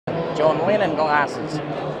John Lennon glasses.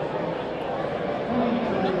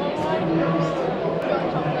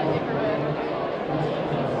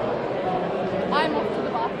 I'm off to the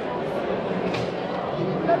bathroom.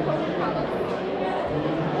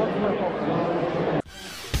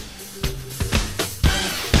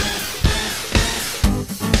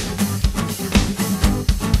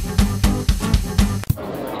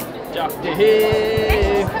 Doctor Who!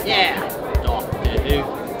 Yeah! Doctor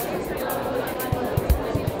Who!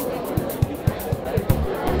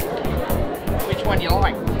 Which one do you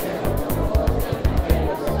like?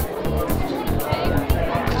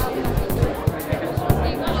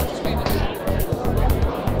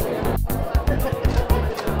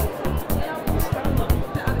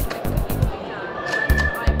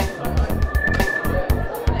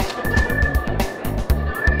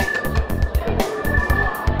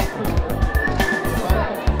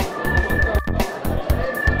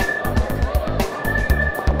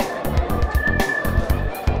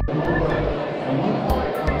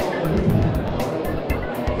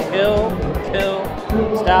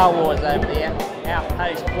 Cool. Star Wars over there.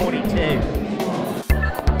 Outpost 42.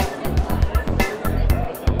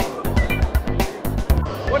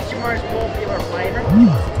 What's your most popular flavour?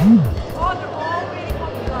 Oh, they're all really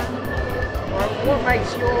popular. Well, what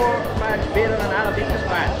makes your fudge better than other people's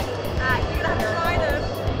fudge? You're going to have to try them,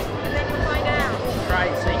 and then you'll find out.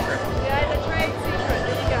 Trade secret. Yeah, the trade secret.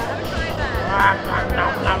 There you go. Have a try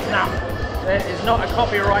that. Nom. That is not a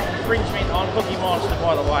copyright infringement on Cookie Monster,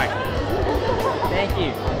 by the way. Thank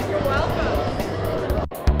you. You're welcome.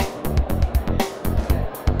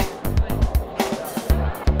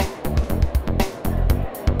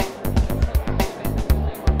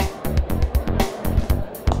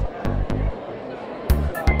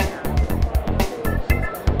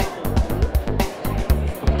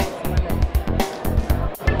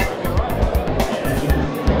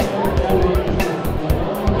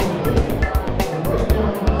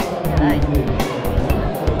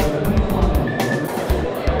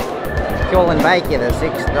 Colin Baker, the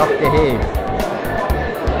 6th Doctor Who.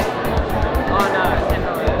 Oh no,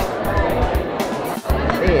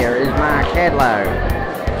 There is Mark Hadlow,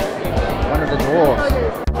 one of the dwarfs.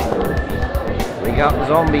 We got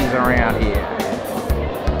zombies around here.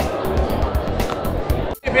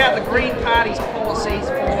 About the Green Party's policies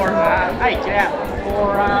for,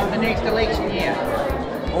 for the next election year.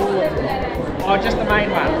 All of them. Oh, just the main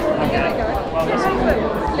one. Okay.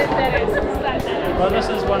 Well, this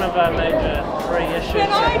is one of our major three issues.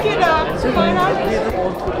 Can I get up?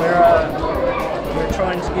 We're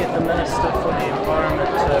trying to get the Minister for the Environment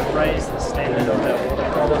to raise the standard of our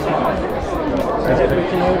water quality so that we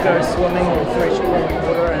can all go swimming in fresh clean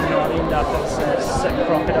water and not end up as sick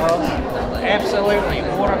crocodiles. Absolutely,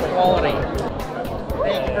 water quality.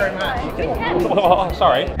 Thank you very much. Oh,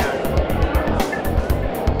 sorry.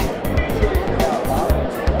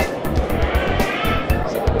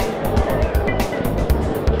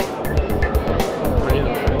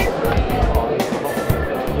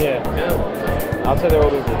 Yeah, I'll say they're all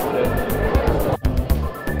good today.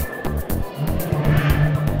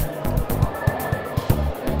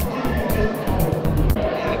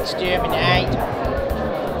 Exterminate.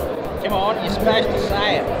 Come on, you're supposed to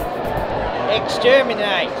say it.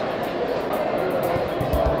 Exterminate.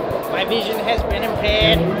 My vision has been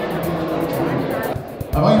impaired.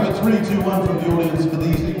 I want to give a 3, 2, 1 from the audience for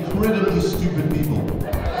these incredibly stupid people.